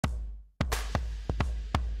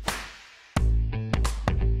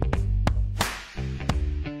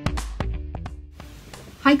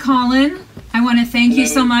Hi, Colin. I want to thank you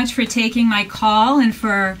so Hello. much for taking my call and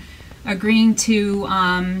for agreeing to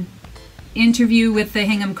interview with the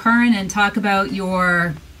Hingham Current and talk about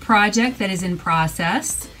your project that is in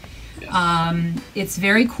process. Yes. It's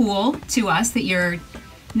very cool to us that you're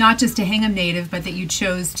not just a Hingham native, but that you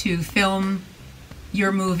chose to film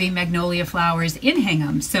your movie Magnolia Flowers in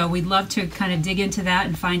Hingham. So we'd love to kind of dig into that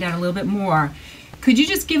and find out a little bit more. Could you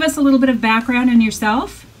just give us a little bit of background on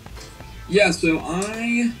yourself? Yeah, so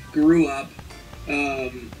I grew up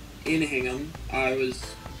in Hingham. I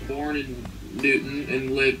was born in Newton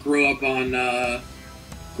and grew up on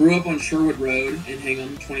Sherwood Road in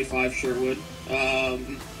Hingham, 25 Sherwood.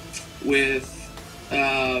 With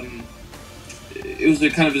It was a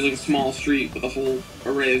kind of like a small street with a whole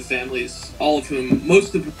array of families, all of whom,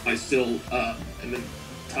 most of whom I still am in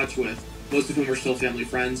touch with. Most of whom are still family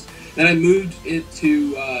friends. Then I moved it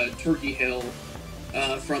to Turkey Hill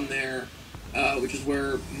from there, which is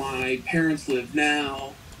where my parents live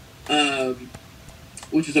now,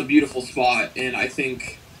 which is a beautiful spot, and I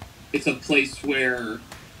think it's a place where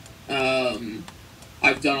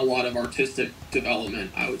I've done a lot of artistic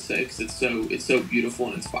development, I would say, because it's so beautiful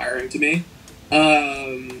and inspiring to me.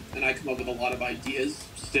 And I come up with a lot of ideas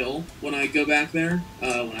still when I go back there,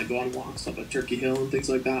 when I go on walks up at Turkey Hill and things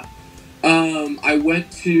like that. I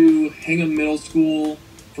went to Hingham Middle School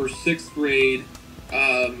for 6th grade,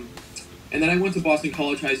 and then I went to Boston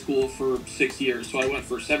College High School for 6 years. So I went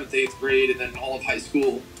for 7th, 8th grade, and then all of high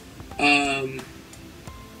school. And,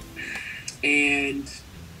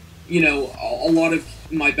 a lot of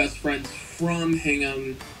my best friends from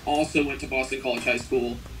Hingham also went to Boston College High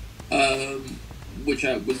School, which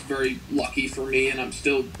was very lucky for me, and I'm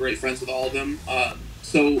still great friends with all of them.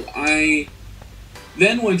 So I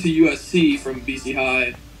then went to USC from BC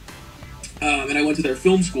High, and I went to their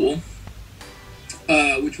film school,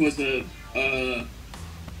 which was a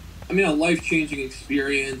life-changing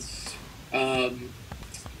experience.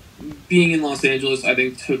 Being in Los Angeles, I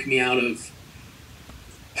think, took me out of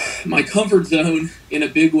my comfort zone in a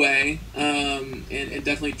big way, and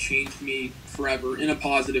definitely changed me forever in a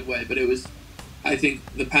positive way. But it was, I think,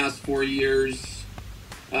 the past 4 years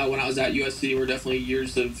when I was at USC were definitely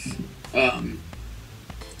years of, I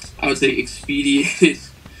would say,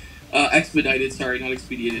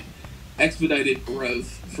 expedited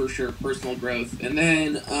growth, for sure, personal growth. And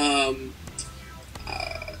then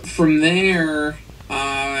from there,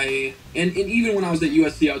 and even when I was at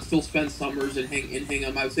USC, I would still spend summers in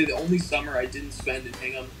Hingham. I would say the only summer I didn't spend in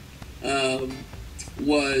Hingham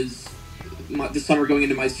was the summer going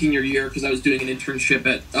into my senior year, because I was doing an internship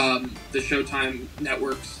at the Showtime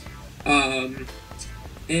networks. And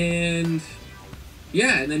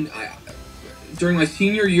then during my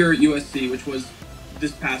senior year at USC, which was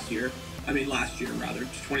last year rather,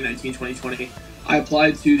 2019, 2020, I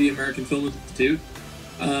applied to the American Film Institute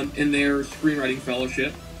in their screenwriting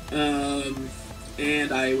fellowship,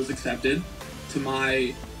 and I was accepted to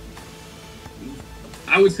my,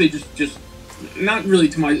 I would say just not really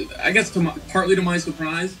to my, I guess partly to my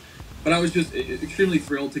surprise, but I was just extremely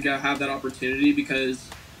thrilled to have that opportunity, because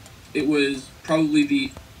it was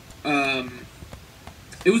probably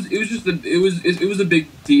it was a big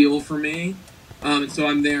deal for me. And so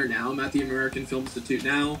I'm there now. I'm at the American Film Institute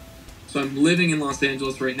now. So I'm living in Los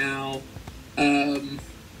Angeles right now.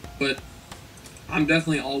 But I'm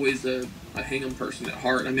definitely always a Hingham person at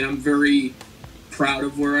heart. I mean, I'm very proud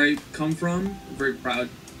of where I come from. I'm very proud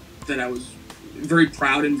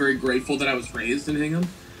and very grateful that I was raised in Hingham.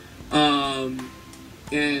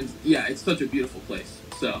 And yeah, it's such a beautiful place.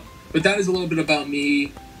 So, but that is a little bit about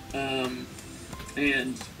me,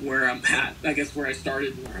 and where I'm at, I guess, where I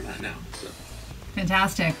started and where I'm at now. So.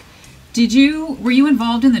 Fantastic. Were you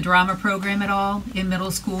involved in the drama program at all in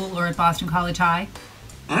middle school or at Boston College High?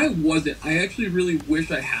 I wasn't. I actually really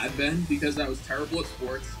wish I had been, because I was terrible at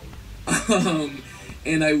sports.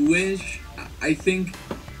 And I think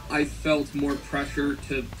I felt more pressure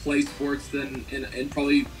to play sports and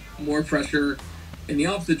probably more pressure in the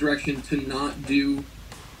opposite direction to not do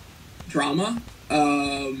drama.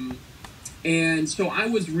 And so I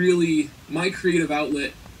was really, my creative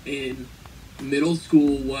outlet in middle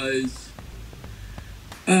school was,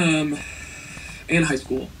 and high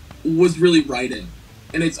school, was really writing.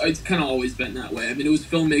 And it's kind of always been that way. I mean, it was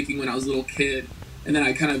filmmaking when I was a little kid, and then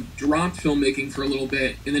I kind of dropped filmmaking for a little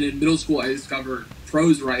bit, and then in middle school I discovered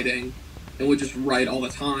prose writing, and would just write all the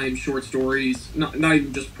time, short stories, not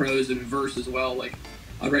even just prose and verse as well. Like,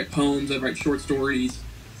 I'd write poems, I'd write short stories,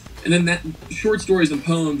 and then that short stories and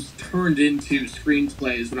poems turned into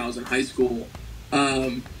screenplays when I was in high school.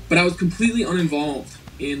 But I was completely uninvolved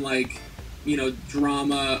in, like,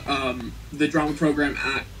 drama, the drama program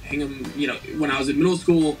at Hingham, when I was in middle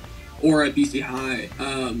school or at BC High.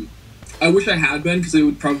 I wish I had been, because it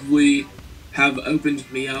would probably have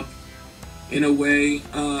opened me up in a way.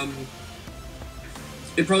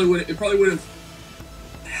 It probably would have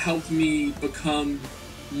helped me become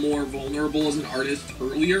more vulnerable as an artist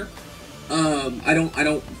earlier. I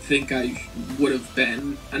don't think I would have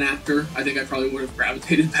been an actor. I think I probably would have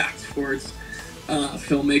gravitated back towards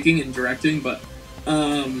filmmaking and directing, but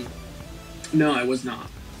no, I was not,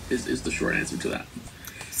 is the short answer to that.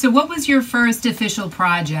 So what was your first official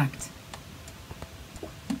project?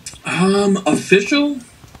 Official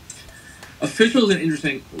is an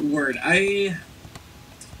interesting word. I've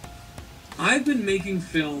been making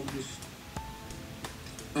films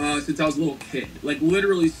since I was a little kid, like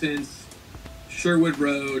literally since Sherwood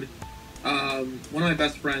Road. One of my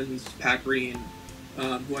best friends, Pat Green,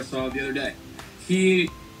 who I saw the other day, he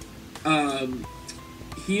and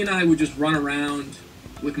I would just run around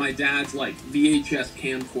with my dad's like VHS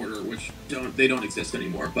camcorder, which don't exist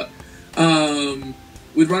anymore, but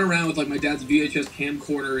we'd run around with like my dad's VHS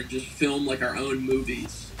camcorder and just film like our own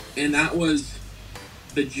movies. And that was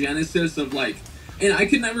the genesis of like, and I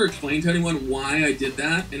could never explain to anyone why I did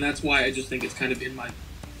that, and that's why I just think it's kind of in my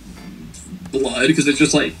blood, because it's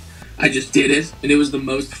just like, I just did it, and it was the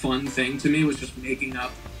most fun thing to me, was just making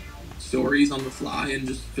up stories on the fly and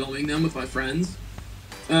just filming them with my friends.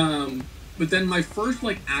 But then my first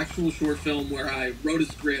like actual short film where I wrote a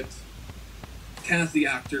script, cast the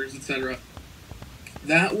actors, etc.,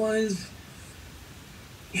 that was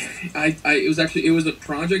it was a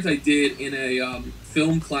project I did in a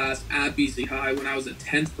film class at BC High when I was a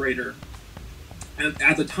 10th grader. And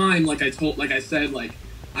at the time, I said,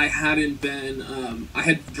 I hadn't been, I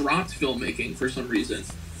had dropped filmmaking for some reason.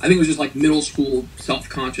 I think it was just like middle school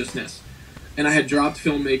self-consciousness. And I had dropped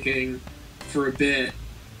filmmaking for a bit.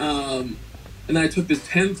 And then I took this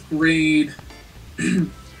 10th grade,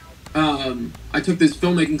 I took this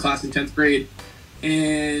filmmaking class in 10th grade,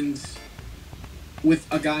 and with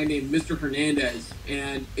a guy named Mr. Hernandez,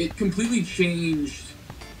 and it completely changed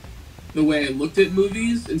the way I looked at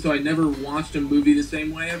movies, and so I never watched a movie the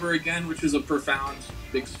same way ever again, which was a profound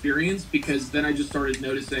experience, because then I just started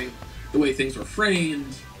noticing the way things were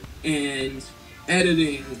framed and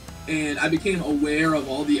editing, and I became aware of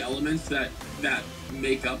all the elements that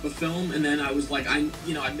make up a film. And then I was like, I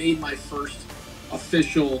made my first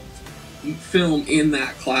official film in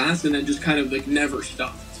that class, and then just kind of never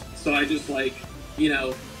stopped. So I just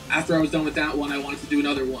after I was done with that one, I wanted to do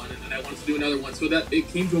another one, and then I wanted to do another one. So that it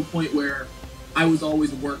came to a point where I was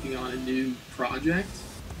always working on a new project,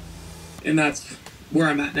 and that's where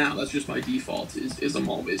I'm at now. That's just my default, is I'm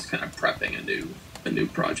always kind of prepping a new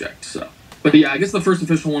project. So, but yeah, I guess the first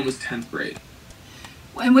official one was 10th grade.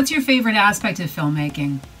 And what's your favorite aspect of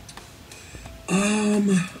filmmaking?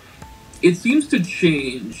 It seems to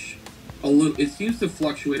change a little. It seems to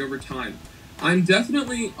fluctuate over time. I'm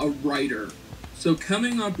definitely a writer, so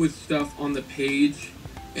coming up with stuff on the page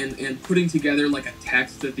and putting together a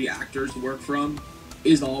text that the actors work from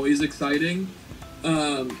is always exciting,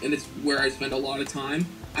 and it's where I spend a lot of time.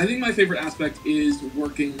 I think my favorite aspect is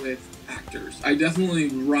working with actors.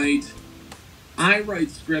 I write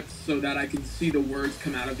scripts so that I can see the words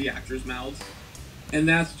come out of the actors' mouths, and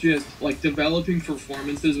that's just developing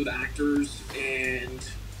performances with actors and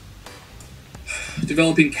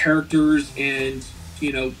developing characters and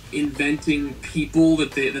inventing people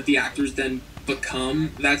that the actors then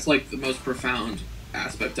become. That's the most profound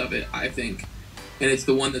aspect of it, I think, and it's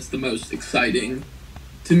the one that's the most exciting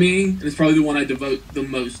to me, and it's probably the one I devote the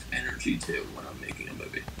most energy to when I'm making a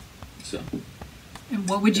movie. So, and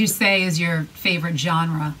what would you say is your favorite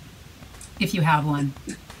genre, if you have one?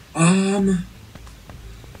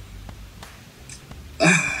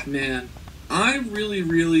 Man, I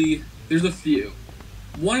really, there's a few.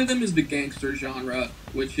 One of them is the gangster genre,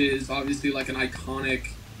 which is obviously an iconic,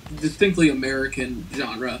 distinctly American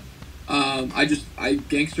genre.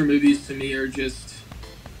 Gangster movies to me are just,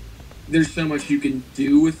 there's so much you can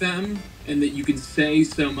do with them, and that you can say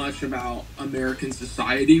so much about American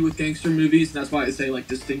society with gangster movies. And that's why I say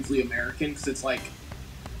distinctly American, because it's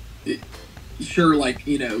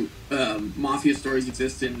mafia stories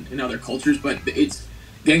exist in other cultures, but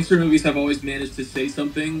gangster movies have always managed to say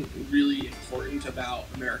something really important about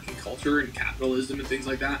American culture and capitalism and things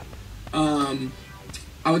like that. I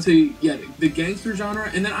would say, yeah, the gangster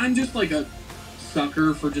genre, and then I'm just a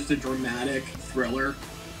sucker for just a dramatic thriller.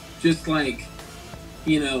 Just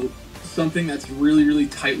something that's really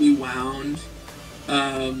tightly wound,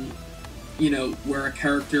 where a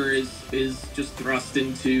character is just thrust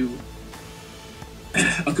into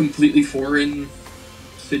a completely foreign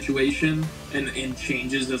situation and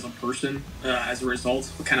changes as a person as a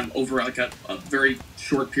result, kind of over like a very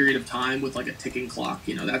short period of time with like a ticking clock.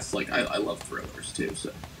 You know, that's like I love thrillers too.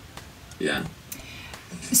 So yeah.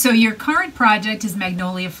 So your current project is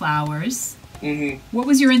Magnolia Flowers. Mm-hmm. What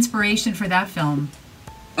was your inspiration for that film?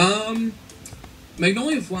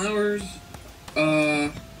 Magnolia Flowers.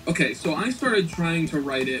 Okay, so I started trying to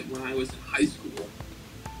write it when I was in high school.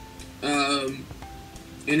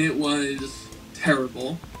 And it was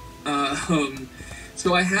terrible.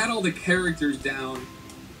 So I had all the characters down,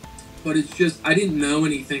 but it's just, I didn't know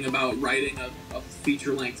anything about writing a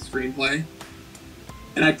feature-length screenplay.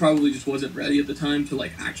 And I probably just wasn't ready at the time to,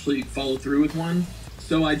 like, actually follow through with one.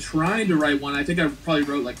 So I tried to write one. I think I probably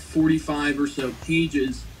wrote, like, 45 or so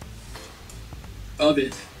pages of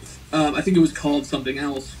it. I think it was called something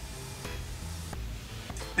else.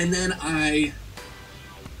 And then I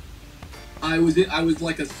was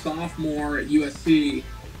like a sophomore at USC,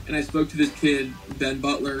 and I spoke to this kid, Ben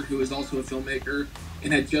Butler, who is also a filmmaker,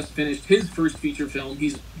 and had just finished his first feature film.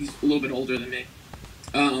 He's a little bit older than me.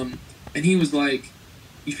 And he was like,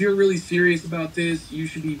 if you're really serious about this, you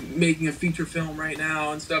should be making a feature film right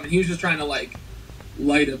now and stuff. And he was just trying to like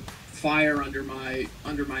light a fire under my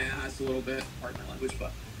ass a little bit. Pardon my language,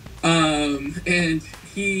 but and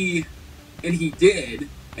he did.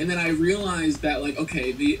 And then I realized that, like,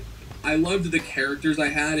 okay, I loved the characters I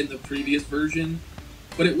had in the previous version,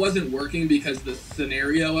 but it wasn't working because the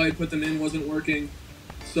scenario I put them in wasn't working.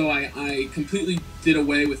 So I completely did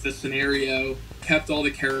away with the scenario, kept all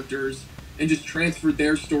the characters, and just transferred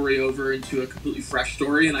their story over into a completely fresh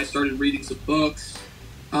story. And I started reading some books,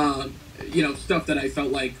 you know, stuff that I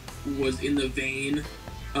felt like was in the vein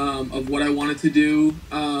of what I wanted to do.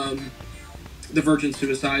 The Virgin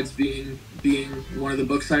Suicides being one of the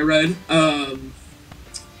books I read.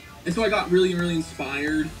 And so I got really, really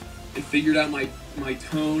inspired and figured out my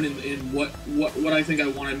tone and what I think I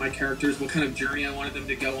wanted my characters, what kind of journey I wanted them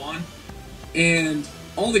to go on. And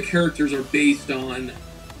all the characters are based on,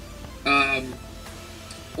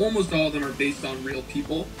 almost all of them are based on real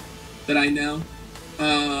people that I know,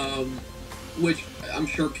 which I'm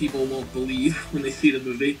sure people won't believe when they see the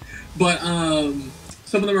movie. But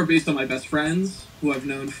some of them are based on my best friends, who I've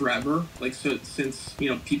known forever, like since, you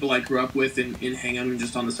know, people I grew up with in Hingham and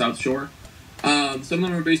just on the South Shore. Some of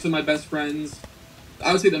them are based on my best friends.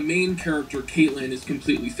 I would say the main character, Caitlin, is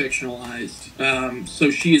completely fictionalized.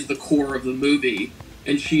 So she is the core of the movie,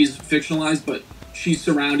 and she's fictionalized, but she's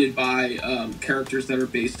surrounded by characters that are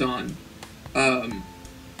based on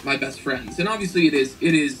my best friends. And obviously it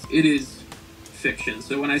is fiction.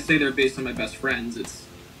 So when I say they're based on my best friends,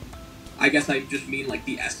 I guess I just mean like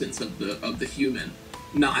the essence of the human,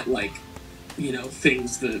 not like, you know,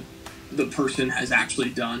 things the person has actually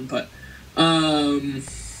done. But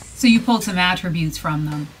so you pulled some attributes from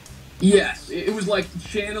them. Yes, it was like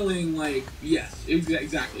channeling, like, yes,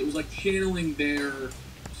 exactly. It was like channeling their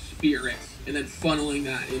spirit and then funneling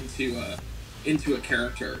that into a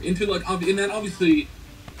character, into like, and that obviously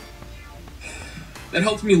that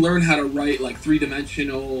helped me learn how to write like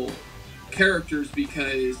 3-dimensional characters,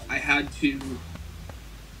 because I had to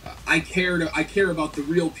I care about the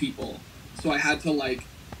real people, so I had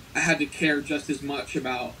to care just as much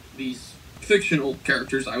about these fictional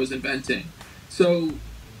characters I was inventing. So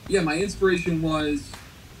yeah, my inspiration was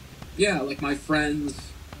like my friends,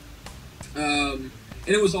 and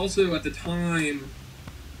it was also at the time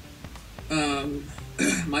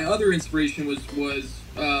my other inspiration was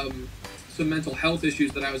some mental health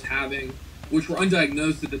issues that I was having, which were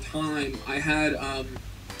undiagnosed at the time. I had,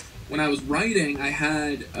 when I was writing, I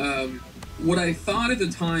had what I thought at the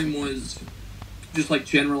time was just like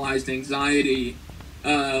generalized anxiety.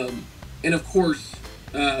 And of course,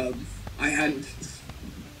 I hadn't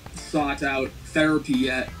sought out therapy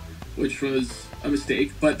yet, which was a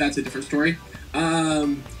mistake, but that's a different story.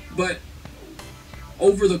 But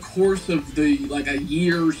over the course of like a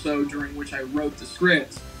year or so during which I wrote the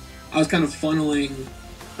script, I was kind of funneling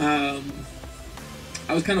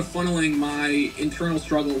my internal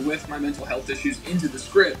struggle with my mental health issues into the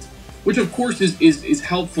script, which of course is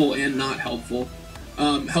helpful and not helpful.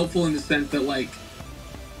 Helpful in the sense that, like,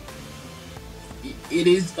 it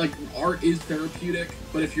is, like, art is therapeutic,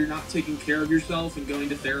 but if you're not taking care of yourself and going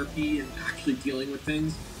to therapy and actually dealing with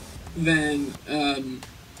things, then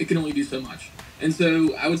it can only do so much. And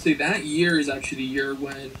so I would say that year is actually the year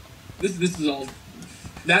when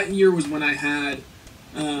that year was when I had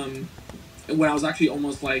when I was actually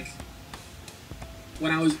almost like,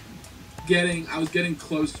 when I was getting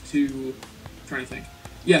close to, I'm trying to think.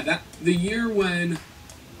 Yeah, the year when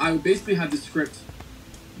I basically had the script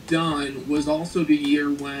done was also the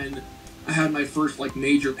year when I had my first like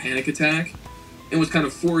major panic attack and was kind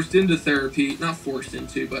of forced into therapy. Not forced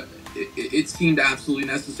into, but it seemed absolutely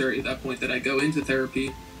necessary at that point that I go into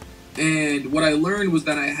therapy. And what I learned was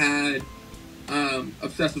that I had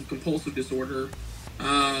obsessive compulsive disorder,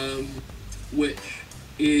 which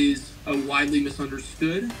is a widely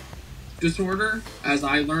misunderstood disorder, as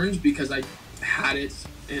I learned, because I had it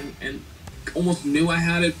and almost knew I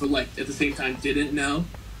had it, but like at the same time didn't know.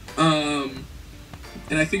 And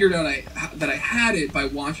I figured out that I had it by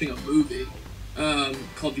watching a movie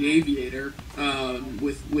called The Aviator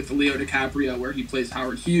with Leo DiCaprio, where he plays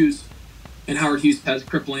Howard Hughes, and Howard Hughes has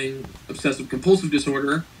crippling obsessive compulsive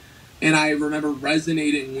disorder. And I remember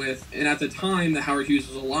resonating with, and at the time that Howard Hughes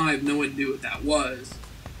was alive, no one knew what that was.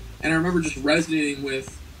 And I remember just resonating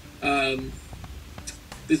with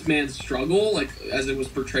this man's struggle, like as it was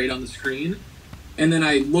portrayed on the screen. And then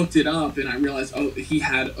I looked it up and I realized, oh, he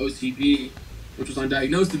had OCD, which was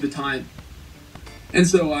undiagnosed at the time. And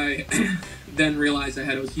so I then realized I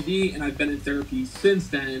had OCD, and I've been in therapy since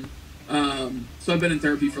then. So I've been in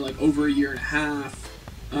therapy for like over a year and a half,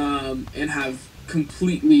 and have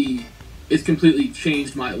completely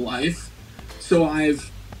changed my life. So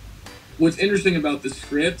what's interesting about the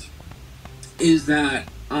script is that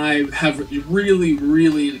I have really,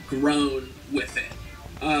 really grown with it,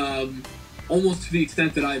 almost to the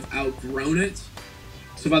extent that I've outgrown it.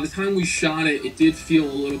 So by the time we shot it, it did feel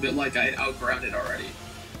a little bit like I had outgrown it already,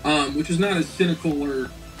 which is not a cynical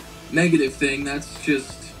or negative thing. That's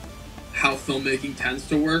just how filmmaking tends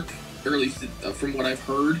to work, or at least from what I've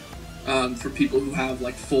heard, for people who have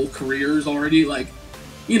like full careers already. Like,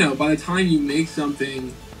 you know, by the time you make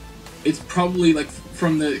something, it's probably like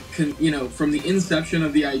from the inception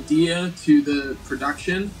of the idea to the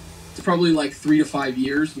production, it's probably like 3 to 5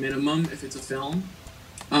 years minimum if it's a film.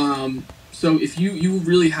 So if you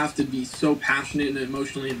really have to be so passionate and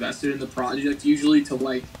emotionally invested in the project, usually to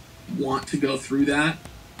like want to go through that,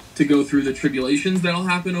 to go through the tribulations that'll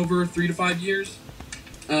happen over 3 to 5 years.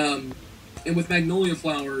 And with Magnolia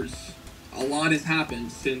Flowers, a lot has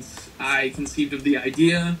happened since I conceived of the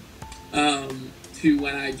idea to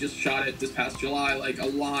when I just shot it this past July. Like a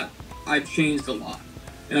lot, I've changed a lot,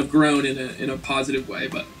 and I've grown in a positive way.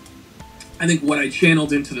 But I think what I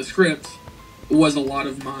channeled into the script was a lot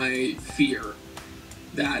of my fear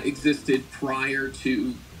that existed prior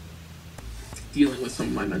to dealing with some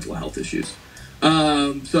of my mental health issues.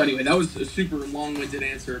 So anyway, that was a super long-winded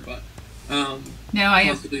answer, but no,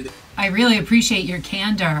 I really appreciate your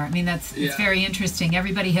candor. I mean, it's very interesting.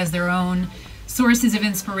 Everybody has their own sources of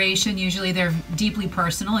inspiration. Usually they're deeply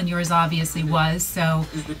personal, and yours obviously was. So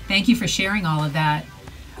thank you for sharing all of that.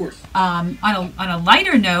 Of course. On a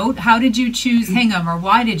lighter note, how did you choose Hingham, or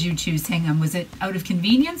why did you choose Hingham? Was it out of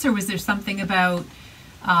convenience, or was there something about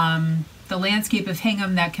the landscape of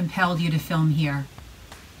Hingham that compelled you to film here?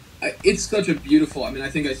 It's such a beautiful, I mean, I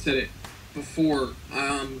think I said it before,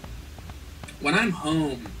 when I'm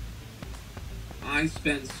home, I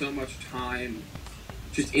spend so much time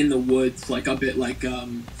just in the woods, like up at like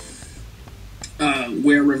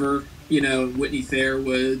Ware River, you know, Whitney Thayer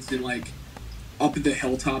Woods, and like up at the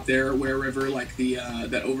hilltop there at Ware River, like the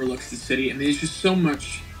that overlooks the city. I mean, it's just so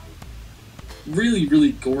much really,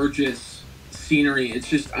 really gorgeous scenery. It's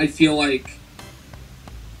just, I feel like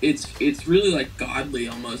it's really like godly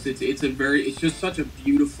almost. It's just such a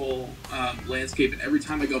beautiful landscape, and every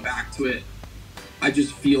time I go back to it, I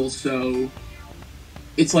just feel so.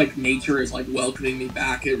 It's like nature is like welcoming me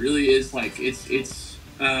back. It really is like it's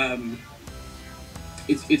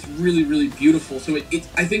really, really beautiful. So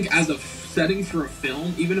I think as a setting for a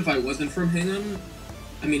film, even if I wasn't from Hingham,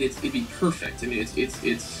 I mean it'd be perfect. I mean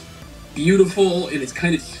it's beautiful, and it's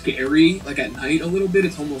kind of scary, like at night a little bit.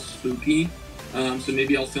 It's almost spooky. So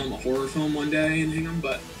maybe I'll film a horror film one day in Hingham,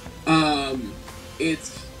 but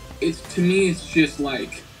it's to me it's just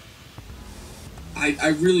like I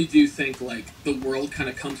really do think like the world kind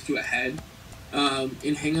of comes to a head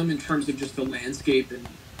in Hingham in terms of just the landscape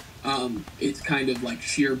and it's kind of like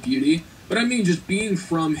sheer beauty. But I mean, just being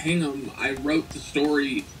from Hingham, I wrote the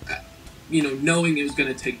story, you know, knowing it was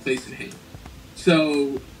going to take place in Hingham.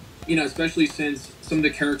 So, you know, especially since some of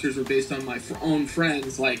the characters were based on my own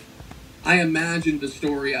friends, like I imagined the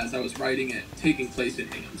story as I was writing it taking place in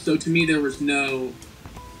Hingham. So to me, there was no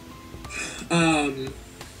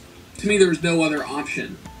other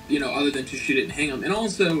option, you know, other than to shoot it in Hingham. And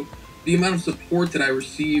also, the amount of support that I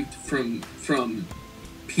received from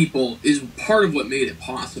people is part of what made it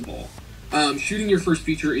possible. Shooting your first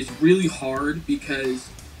feature is really hard because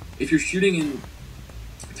if you're shooting in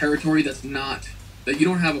territory that you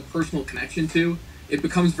don't have a personal connection to, it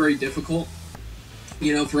becomes very difficult.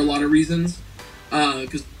 for a lot of reasons.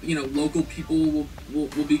 Because, local people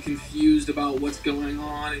will be confused about what's going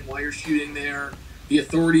on and why you're shooting there. The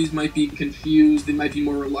authorities might be confused. They might be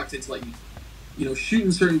more reluctant to let you, shoot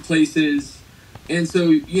in certain places. And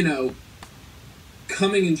so,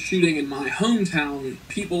 coming and shooting in my hometown,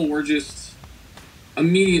 people were just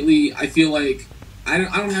immediately, I feel like, I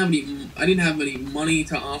didn't have any money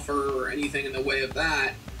to offer or anything in the way of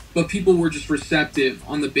that, but people were just receptive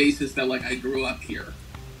on the basis that, like, I grew up here.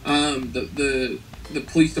 The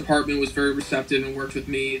police department was very receptive and worked with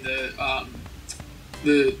me. The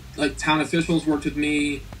town officials worked with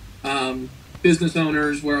me. Business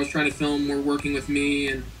owners where I was trying to film were working with me,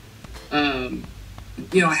 and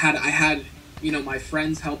I had my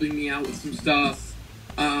friends helping me out with some stuff.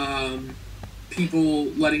 People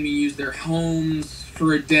letting me use their homes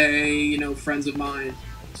for a day. Friends of mine.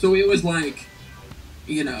 So it was like,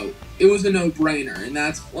 it was a no-brainer, and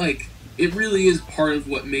that's like, it really is part of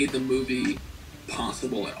what made the movie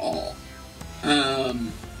possible at all.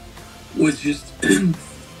 Was just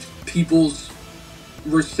people's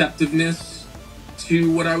receptiveness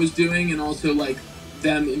to what I was doing, and also like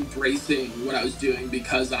them embracing what I was doing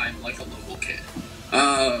because I'm like a local kid.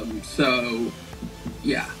 So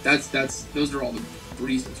yeah, those are all the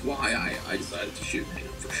reasons why I decided to shoot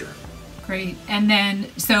Hingham for sure. Great. And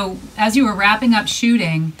then, so as you were wrapping up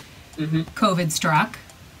shooting, COVID struck.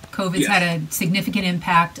 COVID's had a significant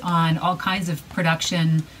impact on all kinds of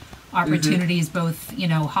production opportunities, both,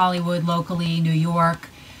 Hollywood, locally, New York.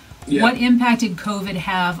 Yeah. What impact did COVID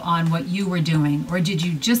have on what you were doing, or did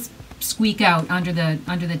you just squeak out under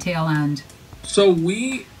the tail end? So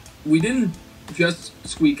we didn't just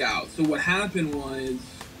squeak out. So what happened was,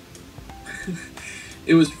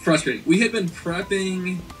 it was frustrating. We had been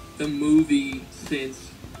prepping the movie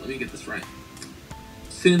since, let me get this right,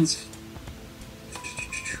 since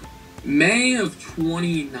May of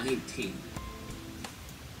 2019.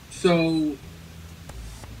 So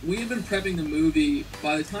we had been prepping the movie.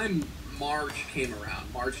 By the time March came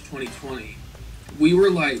around, March 2020, we were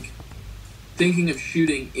like thinking of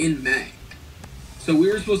shooting in May. So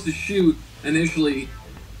we were supposed to shoot initially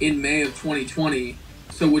in May of 2020,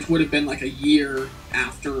 so which would have been like a year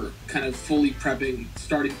after kind of fully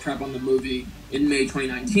starting prep on the movie in May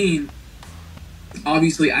 2019.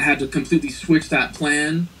 Obviously, I had to completely switch that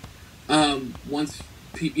plan. Once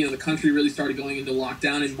the country really started going into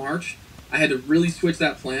lockdown in March, I had to really switch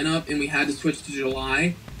that plan up, and we had to switch to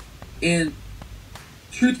July. And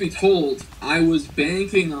truth be told, I was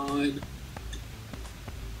banking on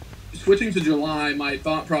switching to July. My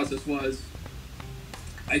thought process was,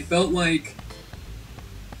 I felt like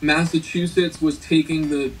Massachusetts was taking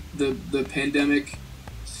the pandemic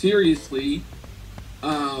seriously,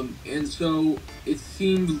 and so it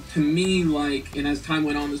seemed to me like, and as time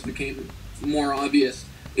went on this became more obvious,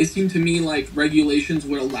 it seemed to me like regulations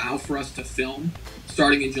would allow for us to film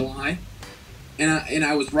starting in July, and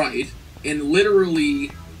I was right. And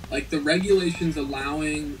literally, like, the regulations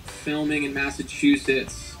allowing filming in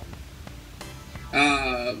Massachusetts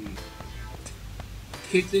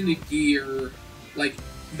kicked into gear like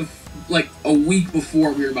a week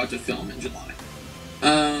before we were about to film in July.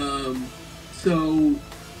 So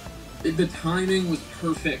the timing was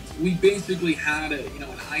perfect. We basically had an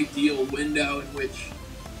ideal window in which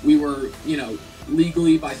we were,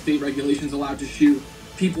 legally by state regulations allowed to shoot.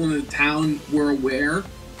 People in the town were aware.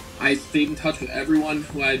 I stayed in touch with everyone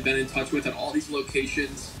who I had been in touch with at all these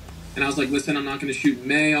locations. And I was like, listen, I'm not going to shoot in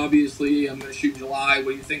May, obviously. I'm going to shoot in July.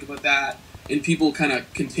 What do you think about that? And people kind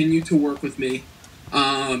of continued to work with me.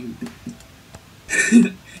 And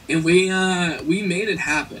we made it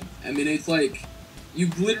happen. I mean, it's like, you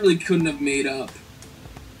literally couldn't have made up,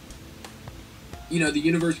 the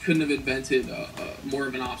universe couldn't have invented more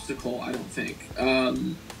of an obstacle, I don't think,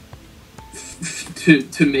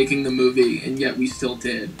 to making the movie, and yet we still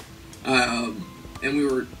did. And we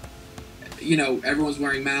were, everyone's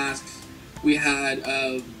wearing masks. We had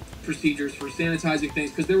procedures for sanitizing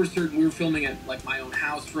things, because we were filming at like my own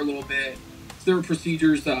house for a little bit, so there were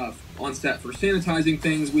procedures on set for sanitizing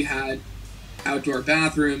things. We had outdoor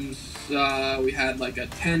bathrooms. We had like a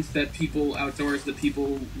tent outdoors that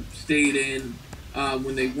people stayed in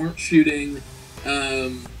when they weren't shooting.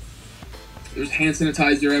 There's hand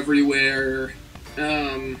sanitizer everywhere.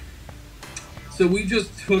 So we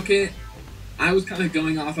just took it. I was kind of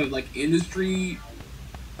going off of like industry.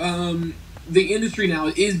 The industry now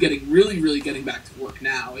is really getting back to work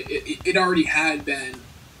now. It already had been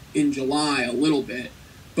in July a little bit,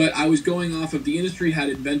 but I was going off of the industry had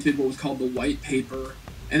invented what was called the white paper,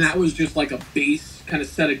 and that was just like a base kind of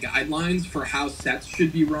set of guidelines for how sets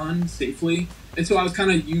should be run safely. and so I was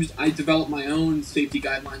kind of I developed my own safety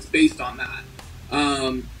guidelines based on that.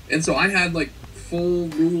 And so I had like full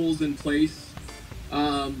rules in place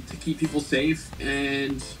to keep people safe,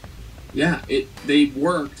 and yeah, they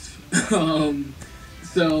worked.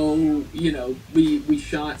 So, you know, we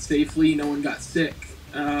shot safely, no one got sick.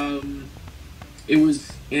 And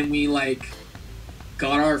we like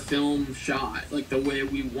got our film shot like the way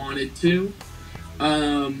we wanted to,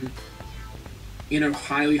 in a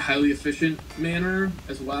highly, highly efficient manner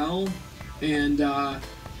as well. And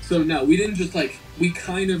so no, we didn't just like, we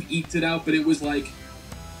kind of eked it out, but it was like,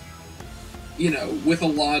 you know, with a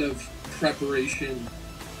lot of preparation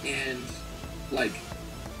and like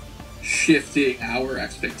shifting our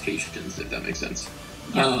expectations, if that makes sense.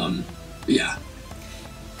 Yeah.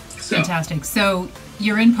 So. Fantastic. So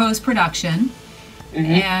you're in post-production,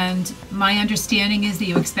 and my understanding is that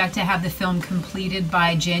you expect to have the film completed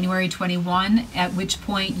by January 21, at which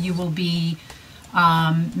point you will be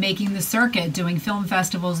making the circuit, doing film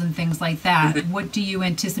festivals and things like that. What do you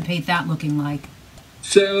anticipate that looking like?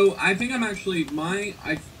 So I think I'm actually, I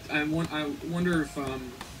wonder if I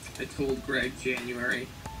told Greg January.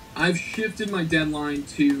 I've shifted my deadline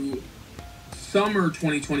to summer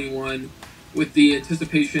 2021 with the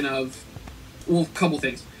anticipation of, well, a couple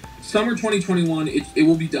things. Summer 2021, it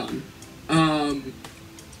will be done. And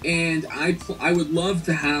I would love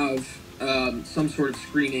to have some sort of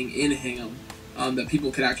screening in Hingham that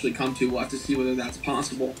people could actually come to. We'll have to see whether that's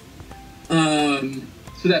possible.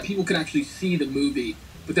 So that people could actually see the movie.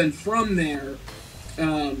 But then from there,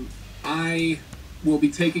 I will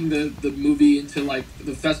be taking the movie into like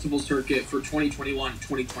the festival circuit for 2021,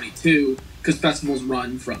 2022, because festivals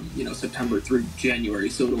run from, you know, September through January,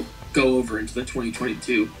 so it'll go over into the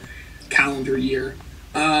 2022 calendar year.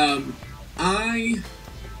 I'm gonna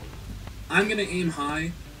aim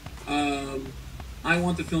high. I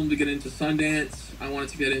want the film to get into Sundance. I want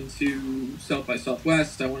it to get into South by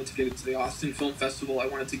Southwest. I want it to get into the Austin Film Festival. I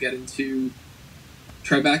want it to get into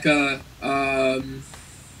Tribeca.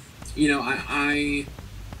 You know,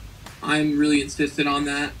 I'm really insistent on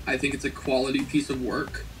that. I think it's a quality piece of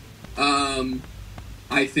work.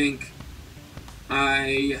 I think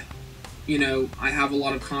I have a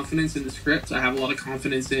lot of confidence in the script. I have a lot of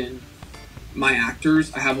confidence in my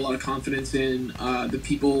actors. I have a lot of confidence in the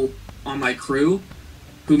people on my crew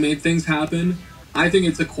who made things happen. I think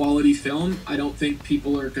it's a quality film. I don't think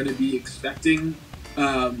people are going to be expecting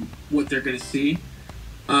what they're going to see,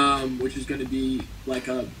 which is going to be like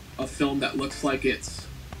a film that looks like it's,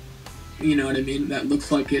 you know what I mean, that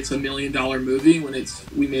looks like it's $1 million movie when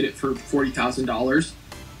we made it for $40,000.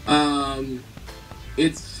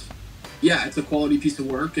 It's a quality piece of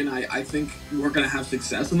work, and I think we're going to have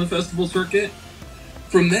success on the festival circuit.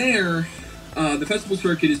 From there, the festival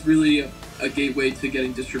circuit is really a gateway to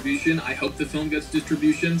getting distribution. I hope the film gets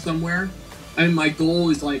distribution somewhere. I mean, my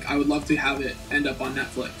goal is like, I would love to have it end up on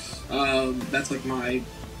Netflix. That's like my,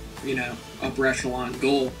 you know, upper echelon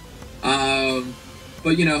goal.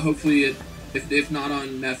 But, you know, hopefully if not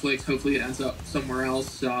on Netflix, hopefully it ends up somewhere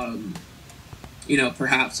else. You know,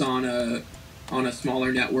 perhaps on a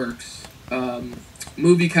smaller network's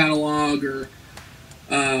movie catalog, or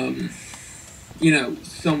you know,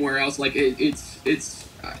 somewhere else. Like it's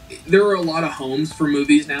there are a lot of homes for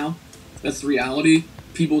movies now. That's the reality.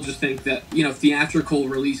 People just think that, you know, theatrical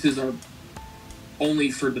releases are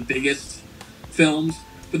only for the biggest films,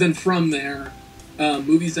 but then from there,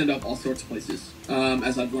 movies end up all sorts of places,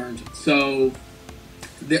 as I've learned. So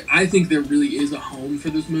I think there really is a home for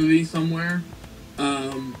this movie somewhere.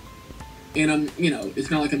 And I'm, you know,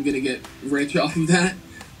 it's not like I'm going to get rich off of that.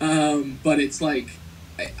 But it's like,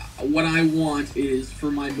 what I want is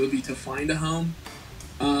for my movie to find a home.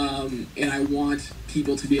 And I want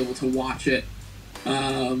people to be able to watch it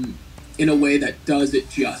in a way that does it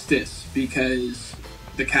justice, because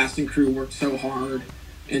the cast and crew worked so hard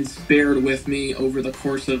and bared with me over the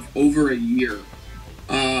course of over a year.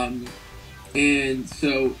 And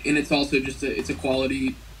it's also just it's a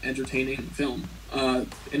quality, entertaining film.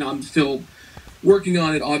 And I'm still working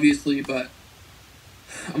on it, obviously, but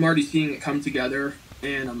I'm already seeing it come together,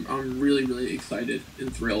 and I'm really, really excited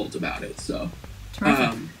and thrilled about it. So,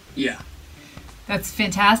 yeah. That's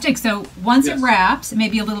fantastic. So once Yes. it wraps, it may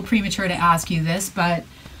be a little premature to ask you this, but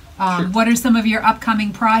Sure. what are some of your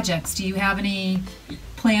upcoming projects? Do you have any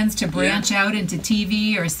plans to branch out into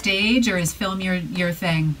TV or stage, or is film your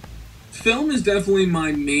thing? Film is definitely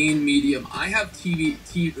my main medium. I have TV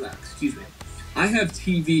I have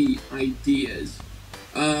TV ideas.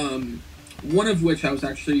 One of which I was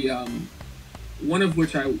actually, I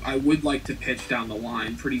would like to pitch down the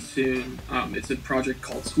line pretty soon. It's a project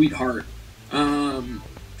called Sweetheart.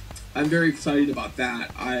 I'm very excited about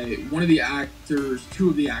that. One of the actors, two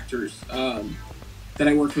of the actors that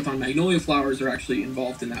I worked with on Magnolia Flowers are actually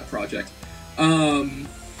involved in that project.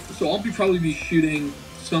 So I'll probably be shooting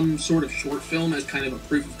some sort of short film as kind of a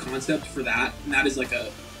proof of concept for that, and that is like a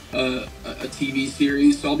TV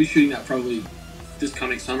series. So I'll be shooting that probably this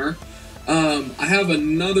coming summer. I have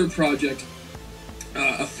another project,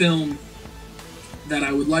 a film that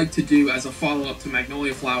I would like to do as a follow-up to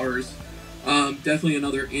Magnolia Flowers. Definitely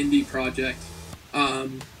another indie project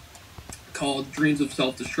called Dreams of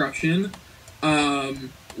Self-Destruction,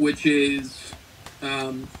 which is,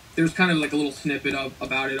 there's kind of like a little snippet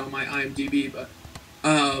about it on my IMDb, but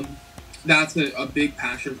that's a big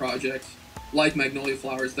passion project, like Magnolia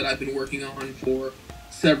Flowers, that I've been working on for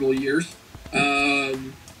several years.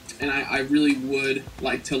 And I really would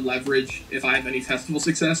like to leverage, if I have any festival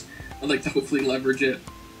success, I'd like to hopefully leverage it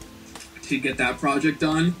to get that project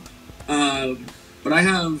done. But I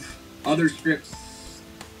have other scripts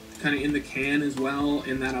kind of in the can as well,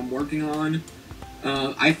 and that I'm working on.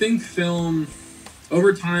 I think film,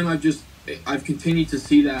 over time, I've continued to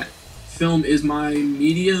see that film is my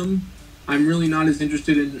medium. I'm really not as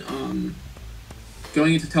interested in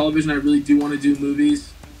going into television. I really do want to do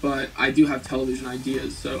movies, but I do have television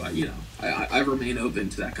ideas, so I remain open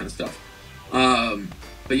to that kind of stuff.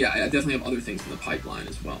 But yeah, I definitely have other things in the pipeline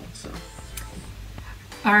as well. So.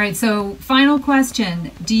 All right. So, final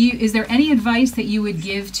question: is there any advice that you would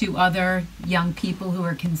give to other young people who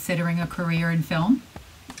are considering a career in film?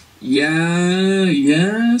 Yeah.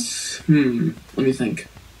 Yes. Let me think.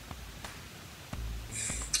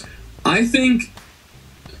 I think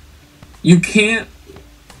you can't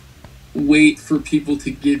wait for people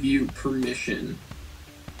to give you permission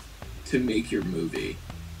to make your movie.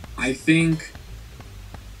 I think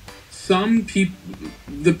some people,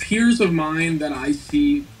 the peers of mine that I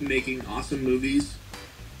see making awesome movies,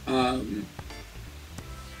 in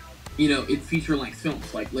feature-length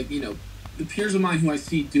films, like the peers of mine who I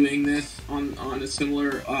see doing this on a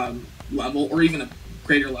similar level, or even a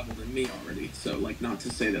greater level than me already. So, like, not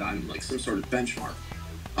to say that I'm like some sort of benchmark.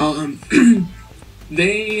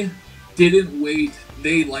 They didn't wait.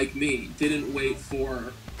 They, like me, didn't wait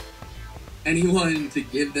for anyone to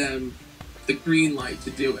give them the green light to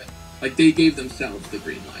do it. Like, they gave themselves the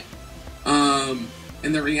green light.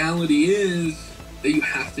 And the reality is that you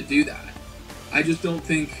have to do that. I just don't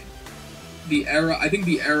think the era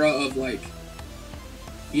of, like,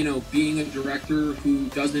 being a director who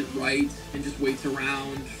doesn't write and just waits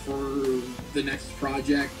around for the next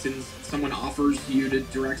project and someone offers you to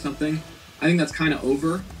direct something, I think that's kind of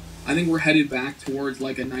over. I think we're headed back towards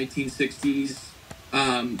like a 1960s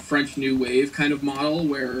French New Wave kind of model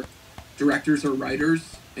where directors are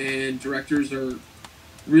writers and directors are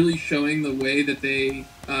really showing the way that they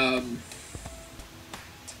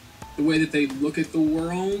look at the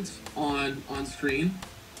world on screen.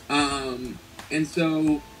 And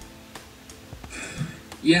so,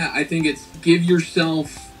 yeah, I think it's give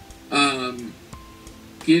yourself the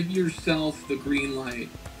green light,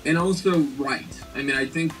 and also write. I mean, I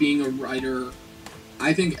think being a writer,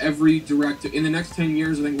 I think every director, in the next 10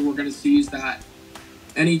 years, I think what we're going to see is that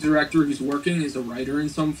any director who's working is a writer in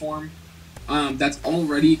some form. That's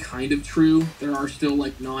already kind of true. There are still,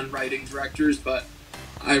 like, non-writing directors, but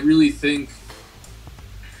I really think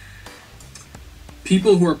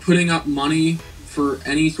people who are putting up money for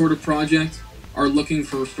any sort of project are looking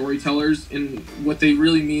for storytellers, and what they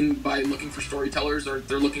really mean by looking for storytellers are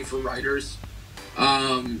they're looking for writers.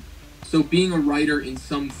 So being a writer in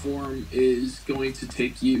some form is going to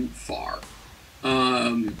take you far,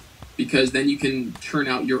 because then you can churn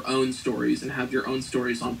out your own stories and have your own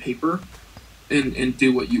stories on paper and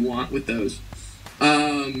do what you want with those.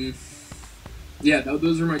 Those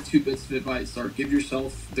are my 2 bits of advice: are give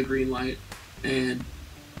yourself the green light and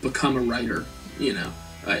become a writer.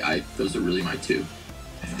 Those are really my 2.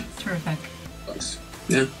 Terrific.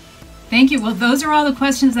 Yeah. Thank you. Well, those are all the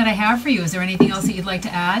questions that I have for you. Is there anything else that you'd like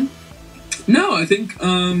to add? No, I think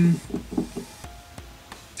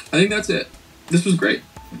that's it. This was great.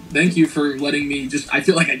 Thank you for letting me I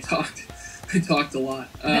feel like I talked a lot.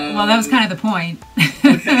 Well, that was kind of the point.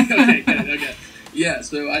 Okay, good. Okay. Yeah,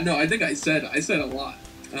 so I think I said a lot.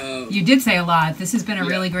 You did say a lot. This has been a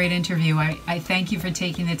really great interview. I thank you for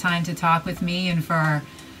taking the time to talk with me and for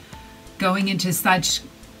going into such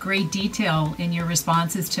great detail in your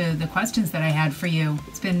responses to the questions that I had for you.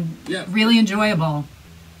 It's been really enjoyable.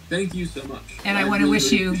 Thank you so much. And I want to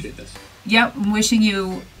wish you, I'm wishing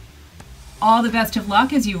you all the best of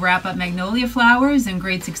luck as you wrap up Magnolia Flowers and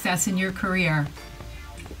great success in your career.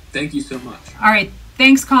 Thank you so much. All right.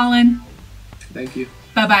 Thanks, Colin. Thank you.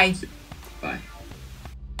 Bye-bye.